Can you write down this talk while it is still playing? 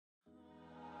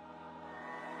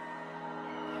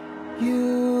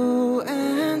You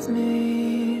and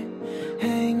me,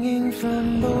 hanging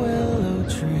from the willow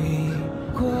tree,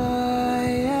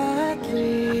 quietly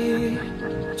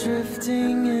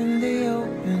drifting in the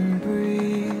open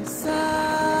breeze.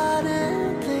 Suddenly,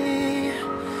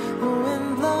 the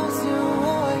wind blows you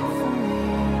away from me.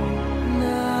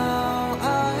 Now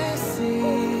I see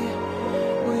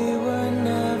we were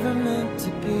never meant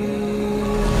to be.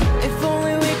 If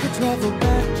only we could travel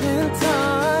back in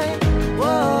time.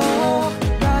 Whoa.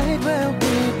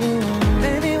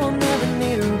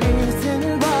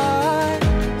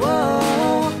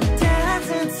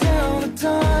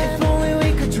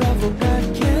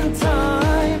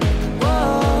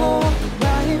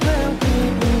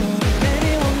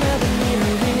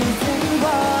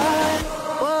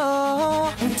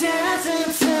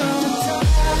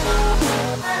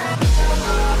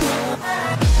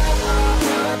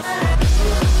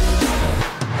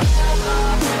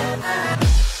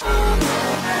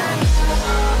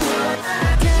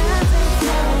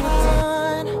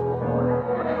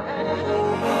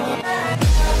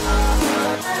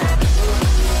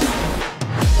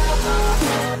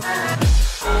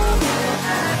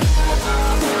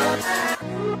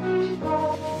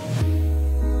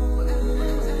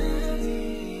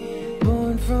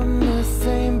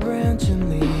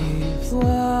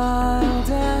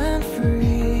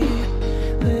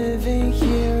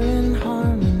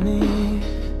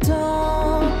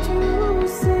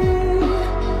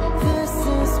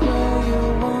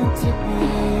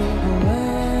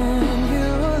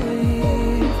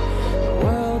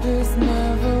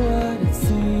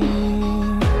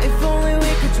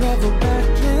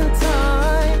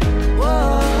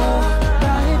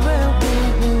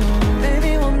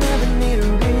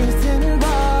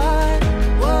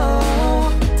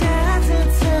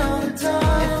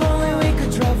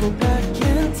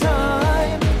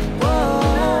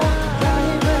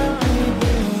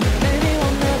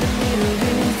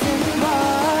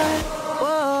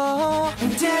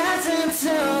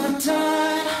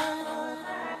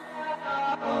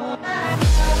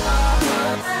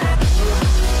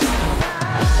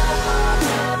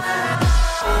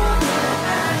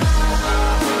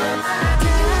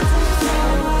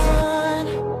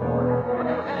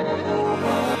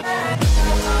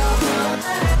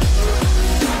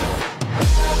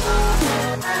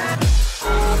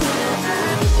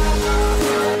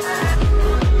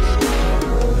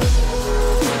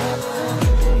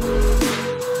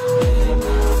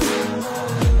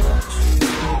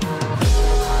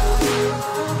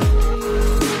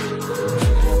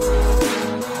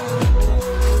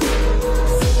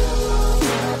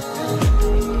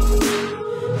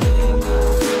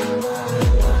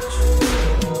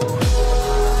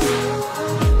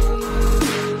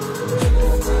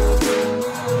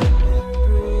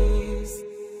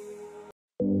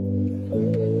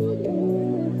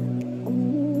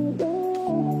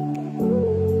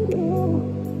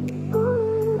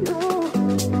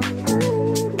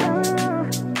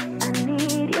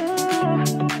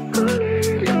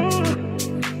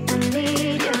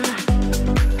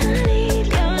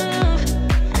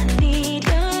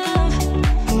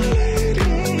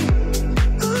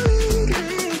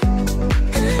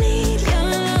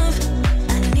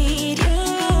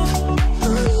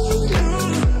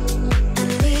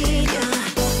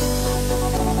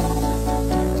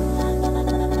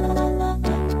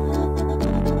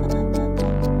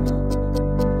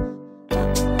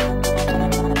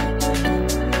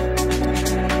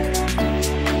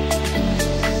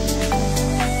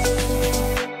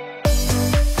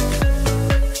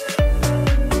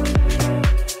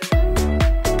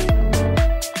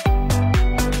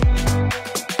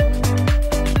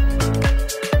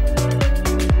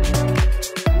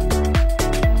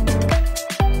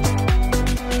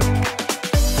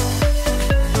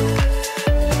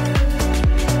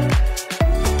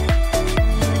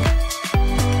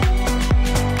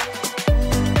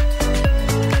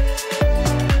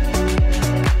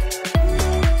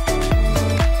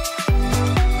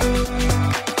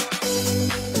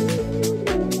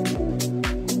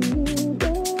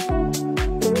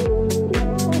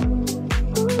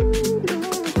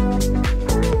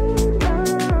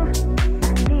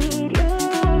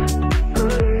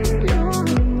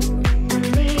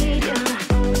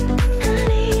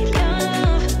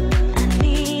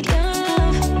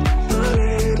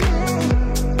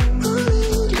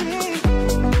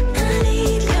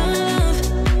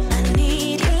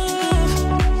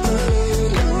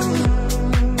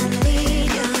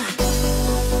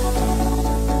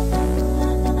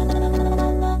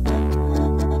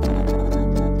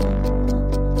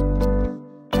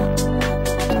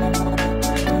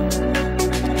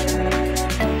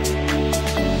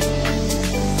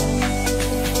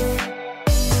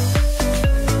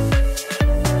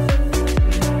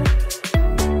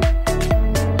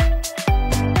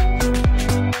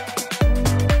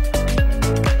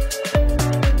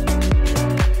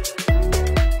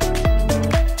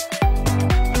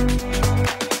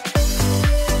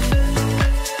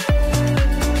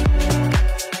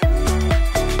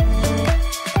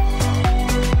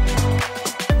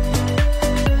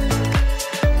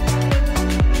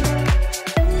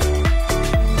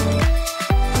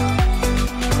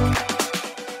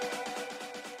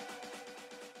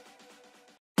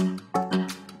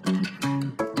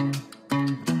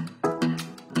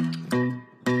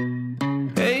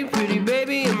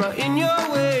 in your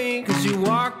way, 'cause you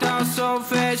walked out so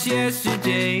fast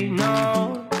yesterday. No,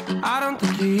 I don't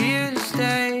think you're here to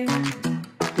stay.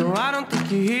 No, I don't think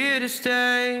you're here to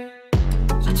stay.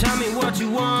 So tell me what you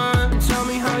want, tell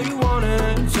me how you want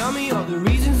it. Tell me all the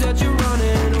reasons that you're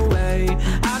running away.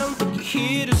 I don't think you're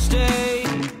here to stay.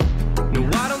 No,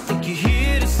 I don't think you're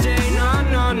here to stay. No,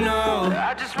 no, no.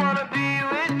 I just wanna be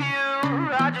with you.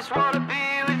 I just wanna be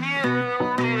with you,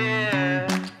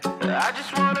 yeah. I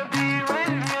just wanna be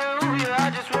with you. Yeah, I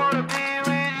just wanna be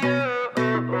with you.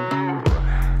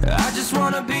 I just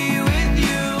wanna be with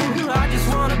you. I just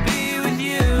wanna be with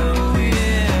you,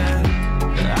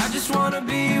 yeah. I just wanna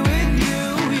be with you.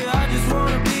 Yeah, I just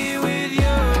wanna be with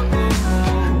you.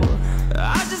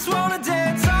 I just wanna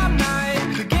dance all night,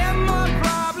 forget my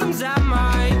problems, I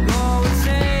might go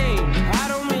insane. I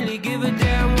don't really give a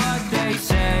damn what they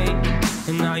say.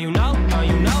 And now you know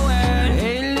it.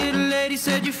 Hey, little lady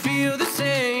said you feel the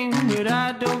same, but I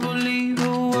don't believe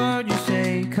a word you say,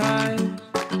 'cause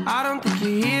I don't think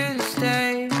you're here to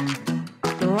stay.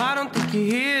 No, I don't think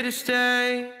you're here to stay.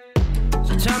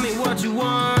 So tell me what you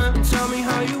want, tell me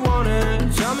how you want it.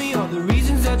 Tell me all the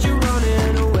reasons that you're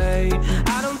running away.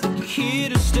 I don't think you're here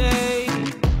to stay.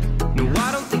 No, I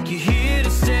don't think you're here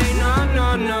to stay. No, no,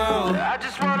 no. I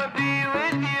just wanna be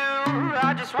with you.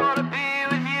 I just wanna be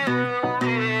with you,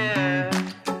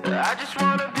 yeah. I just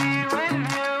wanna be with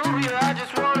you. Yeah, I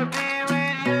just wanna be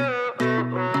with you.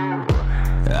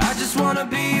 I just wanna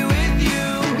be with you.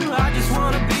 I just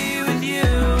wanna be with you,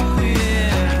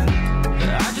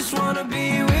 yeah. I just wanna be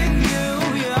with you.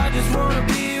 Yeah, I just wanna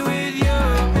be with you.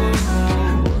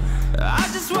 I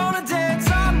just wanna dance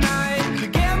all night,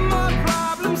 forget my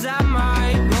problems, I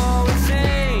might go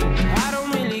insane. I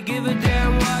don't really give a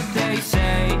damn what they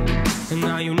say. And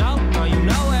now you know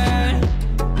it.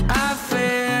 I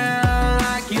feel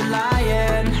like you're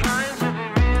lying, trying to be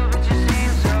real, but you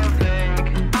seem so fake.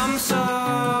 I'm so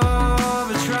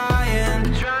over trying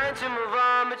to move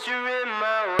on, but you're in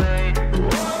my way.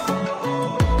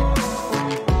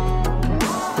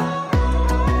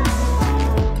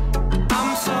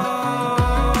 I'm so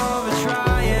over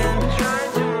trying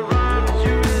to move on, but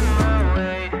you're in my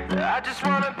way. I just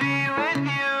wanna be with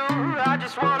you. I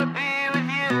just wanna be with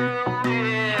you,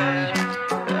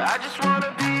 yeah. I just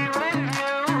wanna be with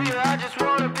you. Yeah, I just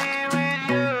wanna be with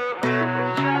you.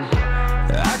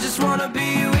 I just wanna be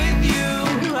with you.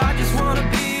 I just wanna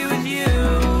be with you,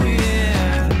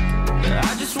 yeah.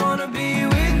 I just wanna be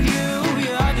with you.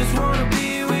 Yeah, I just wanna be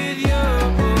with you.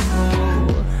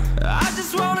 I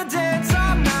just wanna dance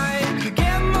all night,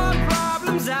 forget my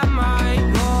problems, I might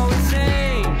go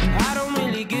insane. I don't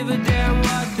really give a damn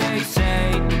what they say.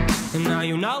 And now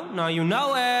you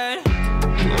know it.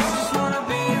 I just wanna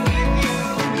be with you.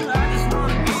 I just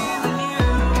wanna be with you,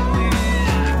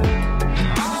 yeah.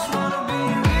 I just wanna be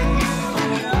with you.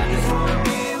 Yeah, I just wanna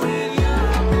be with you.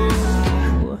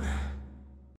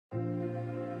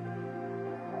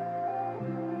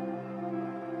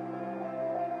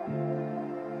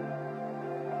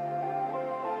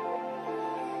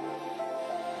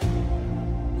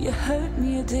 You hurt me,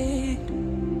 you did,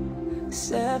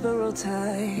 several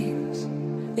times.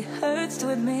 It hurts to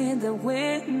admit that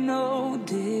we're no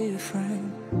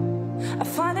different. I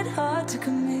find it hard to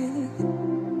commit,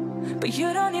 but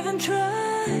you don't even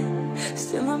try.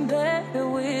 Still I'm better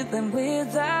with than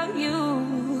without you.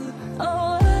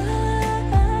 Oh,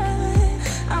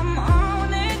 I'm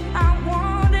on it, I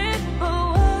want it, but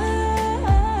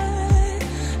why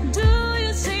do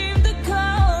you seem to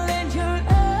call in your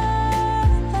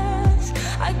eyes?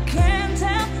 I can't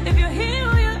tell if you're here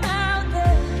or you're out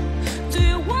there. Do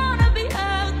you wanna be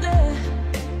out there?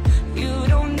 You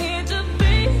don't need to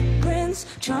be Prince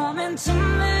Charming to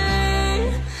me.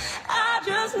 I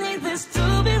just need this to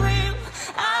be real.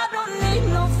 I don't need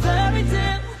no fairy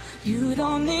tale. You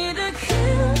don't need a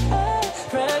killer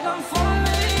pregnant for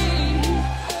me.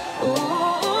 Ooh,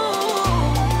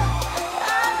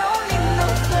 I don't need no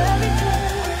fairy tale.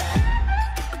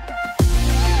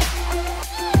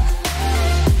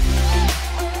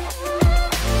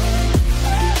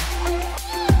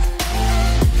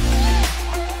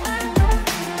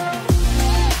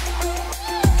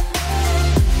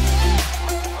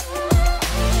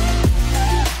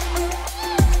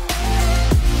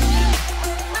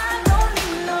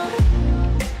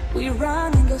 We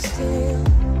run and go still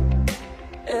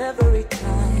every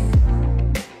time.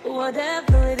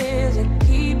 Whatever it is, I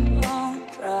keep on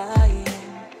trying.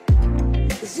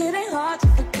 'Cause it ain't hard to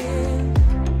forgive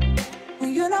when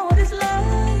you know what it's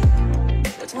like.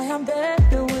 That's why I'm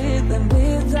better with than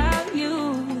without you.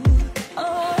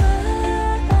 Oh,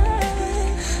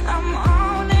 I'm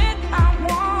on it, I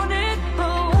want it,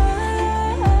 but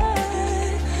why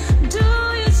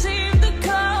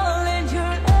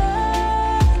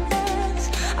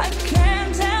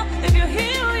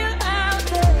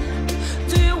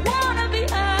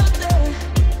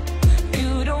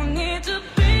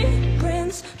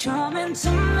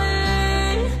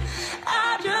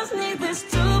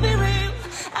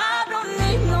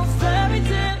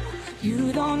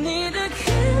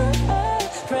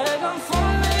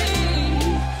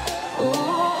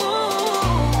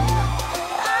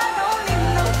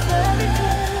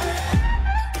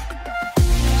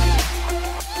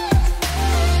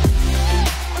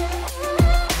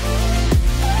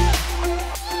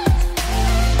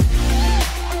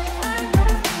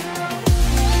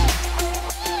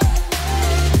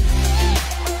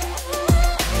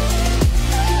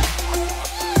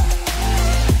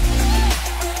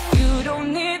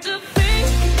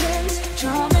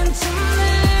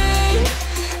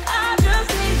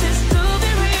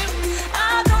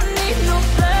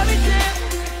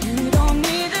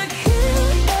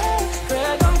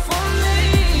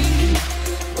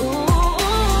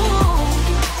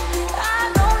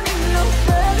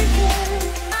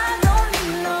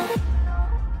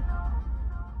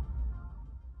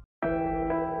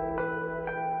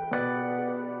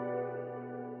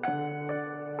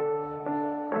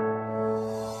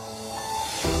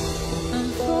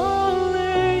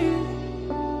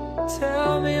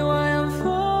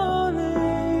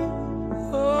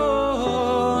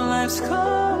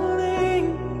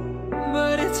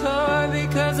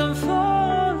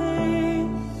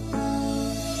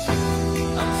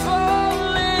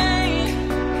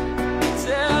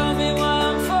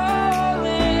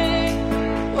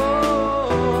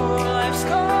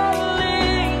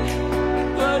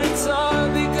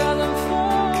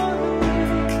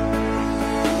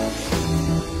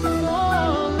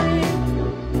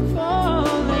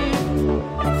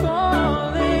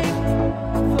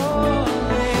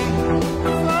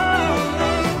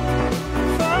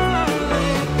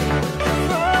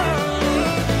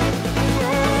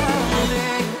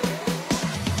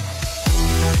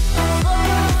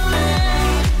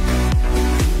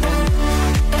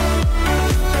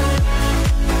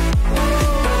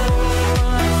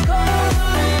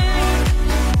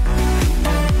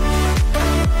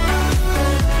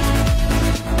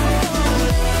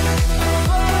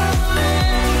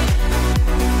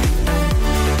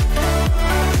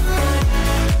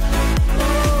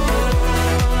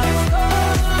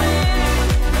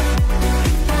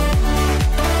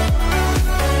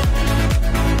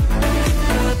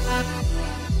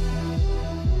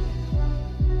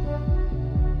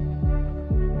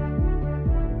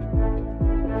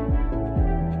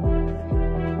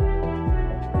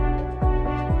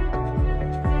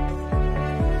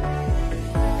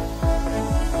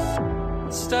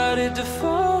started to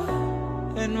fall,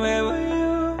 and where were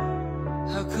you?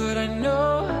 How could I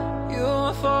know you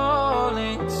were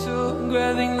falling too?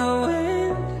 Grabbing the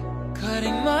wind,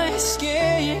 cutting my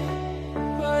skin,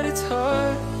 but it's hard